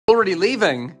already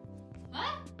leaving. What?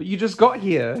 But you just got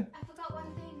here. I forgot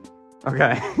one thing.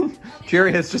 Okay.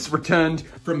 Cherry has just returned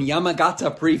from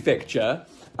Yamagata Prefecture,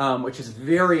 which is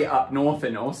very up north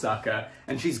in Osaka.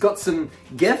 And she's got some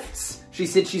gifts. She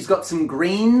said she's got some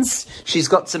greens. She's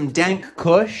got some dank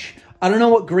kush. I don't know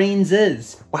what greens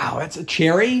is. Wow, that's a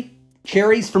cherry?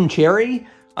 Cherries from Cherry?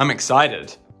 I'm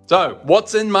excited. So,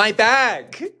 what's in my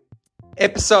bag?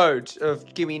 Episode of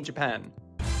Kiwi in Japan.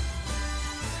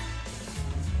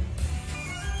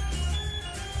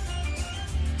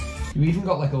 You even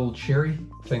got like a little cherry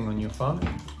thing on your phone.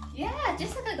 Yeah,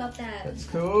 Jessica got that. That's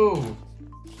cool.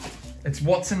 It's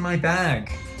what's in my bag.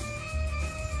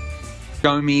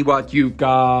 Show me what you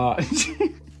got.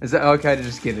 Is it okay to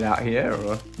just get it out here,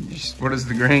 or what is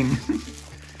the green?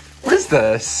 What is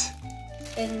this?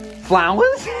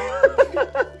 Flowers?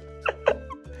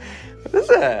 What is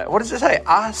it? What does it say?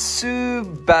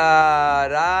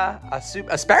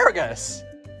 Asparagus.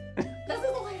 This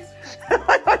is what it's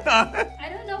I don't know. I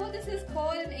don't know what this is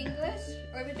called in English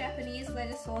or in Japanese. I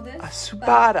just saw this.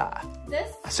 Asubara.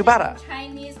 This Asubara. in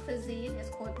Chinese cuisine is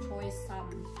called choy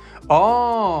sam.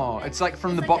 Oh, it's like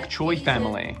from the like bok an choy Asian-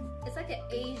 family. It's like an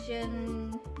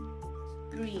Asian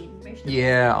green vegetable.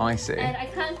 Yeah, I see. And I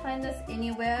can't find this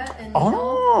anywhere in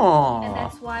Oh. and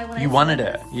that's why when You I wanted saw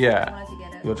it, this, yeah. I wanted to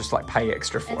get it. You'll just like pay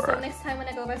extra And for so it. next time when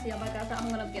I go back to Yamagata, I'm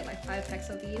gonna get like 5 packs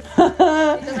of these.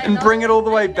 And bring it all the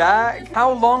way I know back. this is-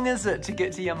 How long is it to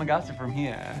get to Yamagata from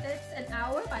here? It's an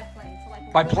hour by plane. So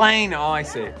like By plane, oh I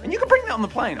see. And you can bring that on the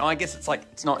plane. Oh, I guess it's not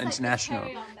It's like international.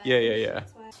 carry-on bag. Yeah.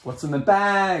 That's why. What's in the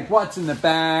bag? What's in the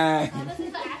bag? So this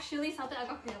is actually something I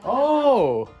got from Yamagata.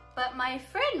 Oh. But my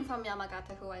friend from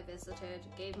Yamagata who I visited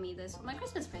gave me this for my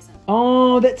Christmas present.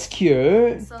 Oh, that's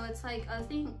cute. So it's like, I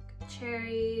think,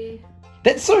 cherry.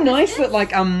 That's so nice that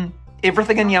like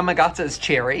everything in Yamagata is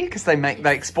cherry because they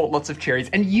export lots of cherries,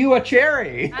 and you are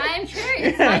cherry. I'm cherry.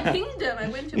 It's my kingdom. I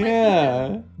went to my Yeah.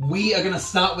 kingdom. We are gonna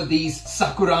start with these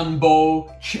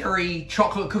Sakuranbo cherry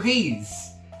chocolate cookies.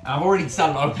 I've already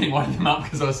started opening one of them up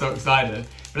because I was so excited.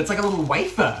 But it's like a little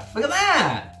wafer. Look at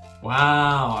that.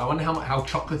 Wow. I wonder how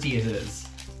chocolatey it is.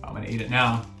 I'm gonna eat it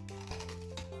now.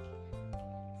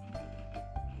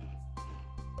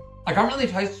 I can't really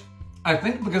taste. I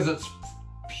think because it's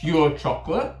pure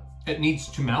chocolate, it needs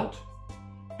to melt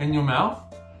in your mouth.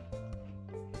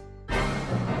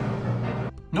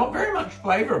 Not very much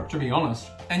flavor, to be honest.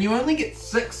 And you only get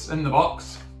 6 in the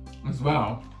box as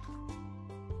well.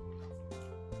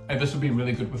 And this would be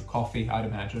really good with coffee, I'd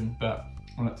imagine, but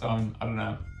on its own, I don't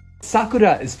know.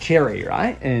 Sakura is cherry,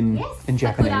 right? In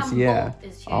Japanese, Sakuranbo yeah.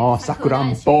 is cherry. Oh, Sakura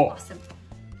is Sakuranbo. cherry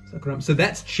blossom. So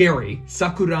that's cherry.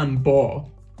 Sakuranbo.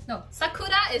 No, Sakura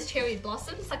is cherry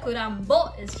blossom.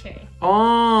 Sakuranbo is cherry.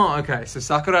 Oh, okay. So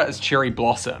Sakura is cherry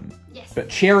blossom. Yes. But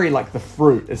cherry, like the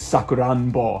fruit, is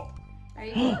Sakuranbo.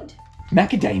 Very good.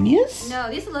 Macadamias? No,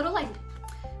 these are little like,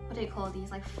 what do you call these?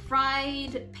 Like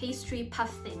fried pastry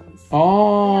puff things.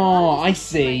 Oh, Yeah, I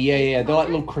see. Yeah. They're like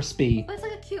Okay. little crispy. But it's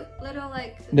like a cute little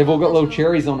like. They've all got little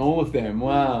cherries on all of them.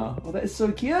 Wow. Well, that's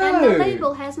so cute. And the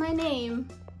label has my name.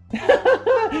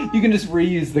 You can just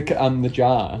reuse the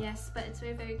jar. Yes, but it's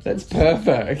very cute. That's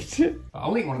perfect.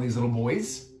 I'll eat one of these little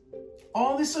boys.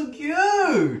 Oh, they're so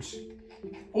cute.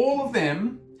 All of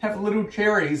them have little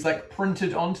cherries like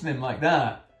printed onto them like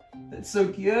that. That's so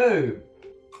cute.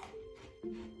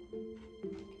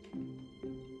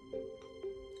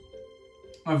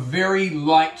 A very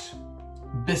light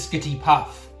biscuity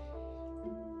puff.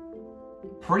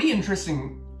 Pretty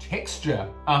interesting texture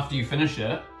after you finish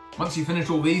it. Once you finish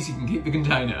all these, you can keep the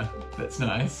container. That's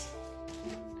nice.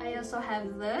 I also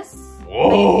have this.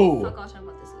 Whoa! I've forgotten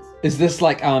what this is. Is this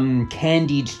like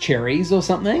candied cherries or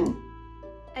something?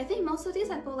 I think most of these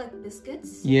I bought like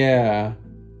biscuits. Yeah.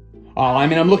 Oh, I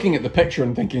mean, I'm looking at the picture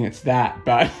and thinking it's that,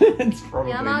 but it's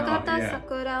probably Yamagata not. Yeah.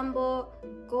 Sakuranbo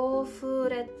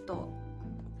Gofuretto.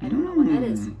 I don't know what that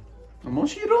is.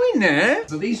 Omoshiroi.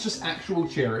 So these just actual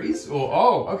cherries? Or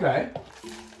oh, okay.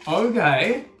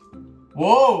 Okay.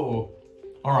 Whoa.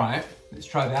 All right, let's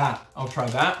try that. I'll try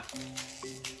that.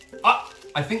 Ah,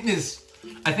 I've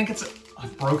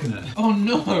broken it. Oh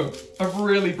no, I've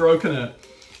really broken it.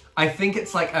 I think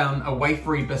it's like a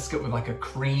wafery biscuit with like a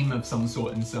cream of some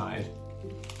sort inside.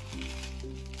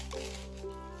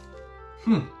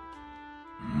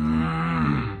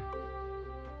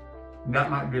 That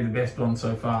might be the best one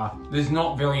so far. There's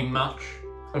not very much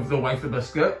of the wafer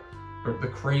biscuit, but the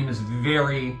cream is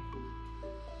very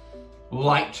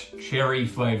light cherry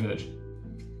flavored.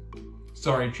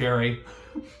 Sorry, cherry.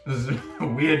 This is a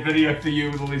weird video for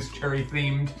you with all these cherry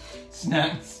themed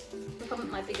snacks. It's probably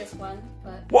my biggest one,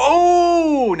 but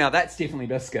Whoa! Now that's definitely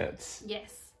biscuits.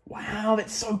 yes. Wow,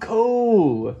 that's so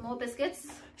cool. More biscuits.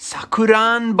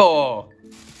 Sakuranbo.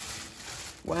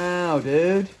 Wow,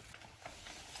 dude.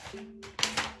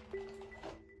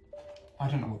 I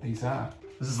don't know what these are.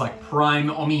 This is like prime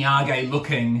Omiyage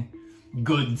looking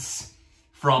goods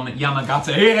from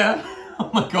Yamagata here.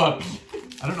 Oh my god.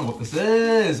 I don't know what this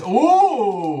is.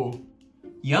 Oh,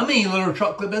 yummy little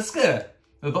chocolate biscuit.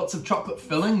 There's lots of chocolate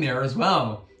filling there as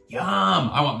well. Yum,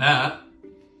 I want that.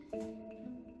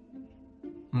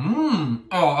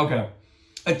 Oh, okay.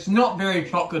 It's not very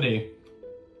chocolatey.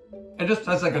 It just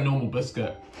tastes like a normal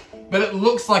biscuit. But it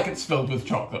looks like it's filled with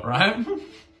chocolate, right?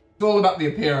 It's all about the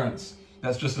appearance.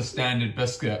 That's just a standard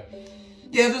biscuit.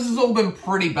 Yeah, this has all been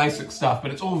pretty basic stuff,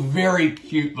 but it's all very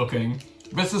cute looking.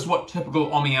 This is what typical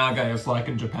Omiyage is like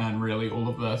in Japan, really, all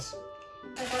of this.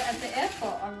 I got at the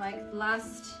airport on like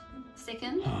last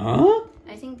second. Huh?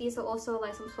 I think these are also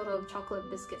like some sort of chocolate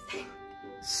biscuit thing.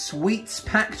 Sweets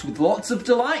packed with lots of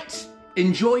delight.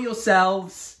 Enjoy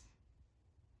yourselves.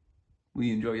 Will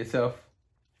you enjoy yourself?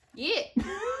 Yeah.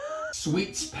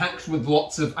 Sweets packed with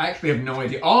lots of, I actually have no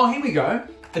idea. Oh, here we go.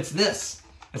 It's this.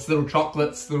 It's little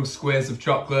chocolates, little squares of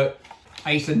chocolate.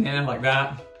 8 in there like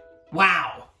that.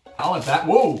 Wow. I like that.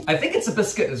 Whoa. I think it's a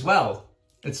biscuit as well.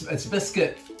 It's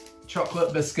biscuit,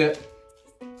 chocolate biscuit.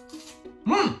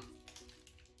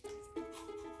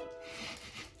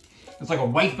 It's like a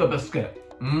wafer biscuit.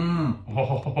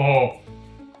 Oh,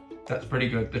 that's pretty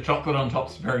good. The chocolate on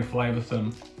top's very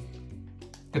flavoursome.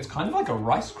 It's kind of like a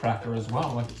rice cracker as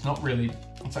well. Like it's not really,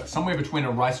 it's like somewhere between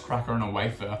a rice cracker and a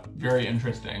wafer. Very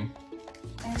interesting.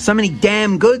 So many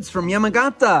damn goods from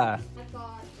Yamagata. I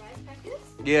got rice crackers.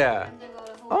 Yeah. And I got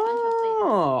a whole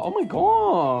Oh my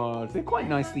god. They're quite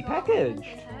nicely bunch of packaged.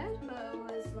 things. But it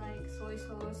was like soy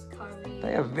sauce, curry.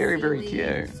 They are very, very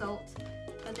seaweed, cute. Salt.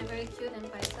 But they're very cute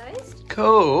and bite-sized.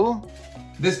 Cool.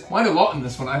 There's quite a lot in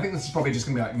this one. I think this is probably just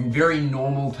gonna be like very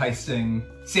normal tasting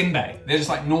senbei. They're just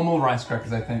like normal rice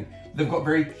crackers, I think. They've got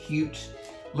very cute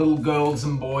little girls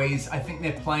and boys. I think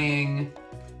they're playing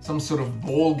some sort of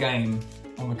ball game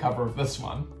on the cover of this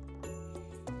one.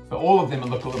 But all of them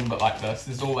look a little bit like this.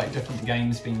 There's all like different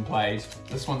games being played.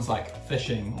 This one's like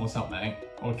fishing or something,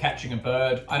 or catching a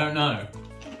bird. I don't know.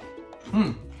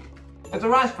 It's a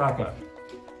rice cracker.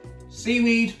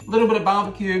 Seaweed, a little bit of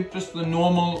barbecue, just the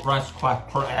normal rice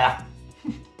cracker.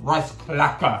 Rice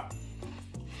cracker.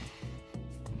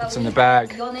 What's in the bag?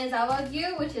 Yonezawa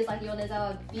gyu, which is like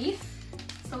Yonezawa beef.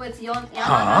 So it's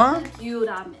Yamagata gyu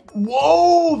ramen.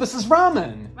 Whoa, this is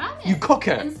ramen. Ramen. You cook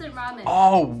it. Instant ramen.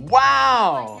 Oh,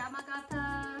 wow. Like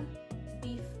Yamagata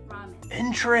beef ramen.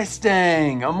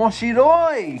 Interesting.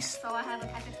 Omoshiroi. So I have a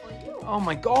packet for you. Oh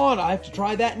my god, I have to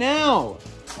try that now.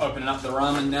 Opening up the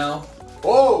ramen now.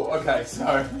 Oh, okay,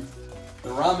 so the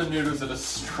ramen noodles are just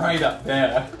straight up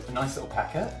there. A nice little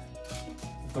packet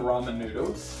of the ramen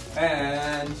noodles.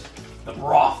 And the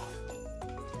broth.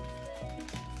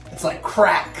 It's like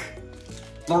crack.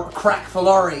 Crack for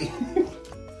Lori.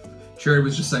 Cherry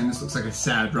was just saying this looks like a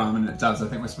sad ramen, and it does. I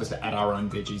think we're supposed to add our own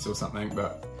veggies or something,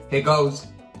 but here goes.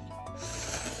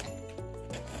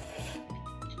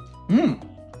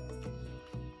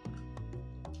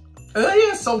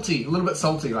 Yeah, salty, a little bit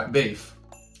salty, like beef.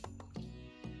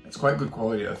 It's quite good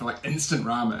quality. I feel like instant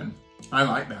ramen. I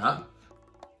like that.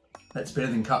 That's better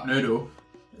than cup noodle.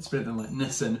 It's better than like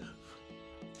Nissan.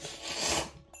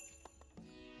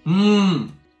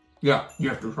 Yeah, you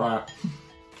have to try it.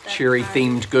 Cherry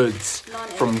themed goods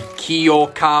from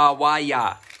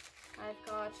Kiyokawaya. I've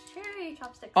got cherry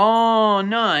chopsticks. Oh,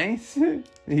 nice. There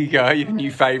you go, your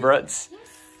new favourites.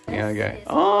 There you go.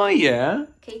 Oh, yeah.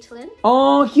 Caitlin.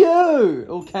 Oh, cute.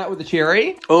 Little cat with a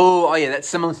cherry. Oh, yeah, that's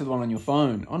similar to the one on your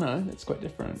phone. Oh, no, that's quite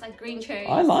different. It's like green cherries.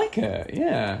 I like it,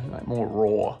 yeah. Like more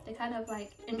raw. They're kind of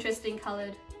like interesting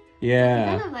coloured. Yeah.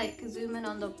 They kind of like zoom in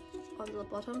on the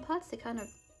bottom parts. They kind of.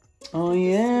 Oh,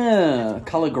 yeah.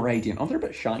 Colour gradient. Oh, they're a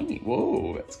bit shiny.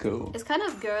 Whoa, that's cool. It's kind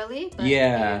of girly, but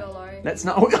yeah. there you go, Laurie. That's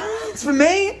not. It's for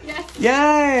me? Yes.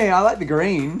 Yay! I like the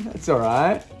green. That's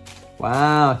alright.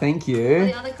 Wow, thank you. All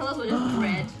the other colours were just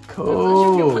red. Cool. I was not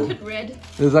sure if you wanted red.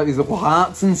 There's like these little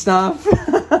hearts and stuff.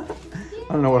 I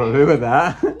don't know what to do with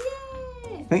that.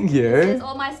 Yay. Thank you. It's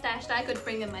all my stash that I could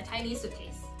bring in my tiny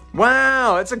suitcase.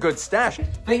 Wow, that's a good stash.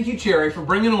 Thank you, Cherry, for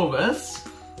bringing all this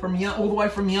from all the way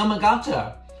from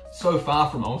Yamagata. So far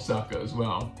from Osaka as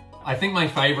well. I think my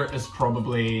favourite is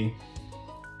probably,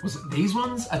 was it these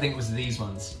ones? I think it was these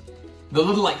ones. The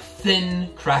little like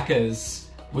thin crackers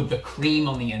with the cream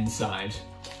on the inside.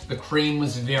 The cream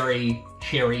was very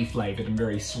cherry flavoured and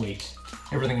very sweet.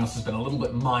 Everything else has been a little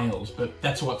bit mild, but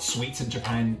that's what sweets in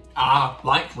Japan are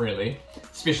like, really.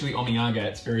 Especially Omiyage,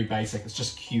 it's very basic, it's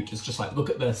just cute. It's just like, look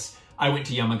at this, I went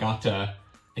to Yamagata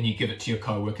and you give it to your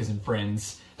co-workers and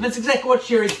friends. And that's exactly what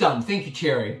Cherry's done. Thank you,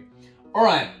 Cherry. All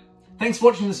right, thanks for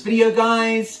watching this video,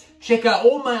 guys. Check out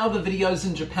all my other videos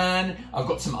in Japan. I've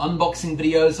got some unboxing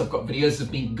videos. I've got videos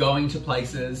of me going to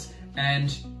places,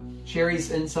 and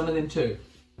Cherry's in some of them too.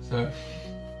 So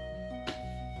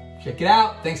check it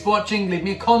out. Thanks for watching. Leave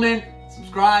me a comment,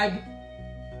 subscribe.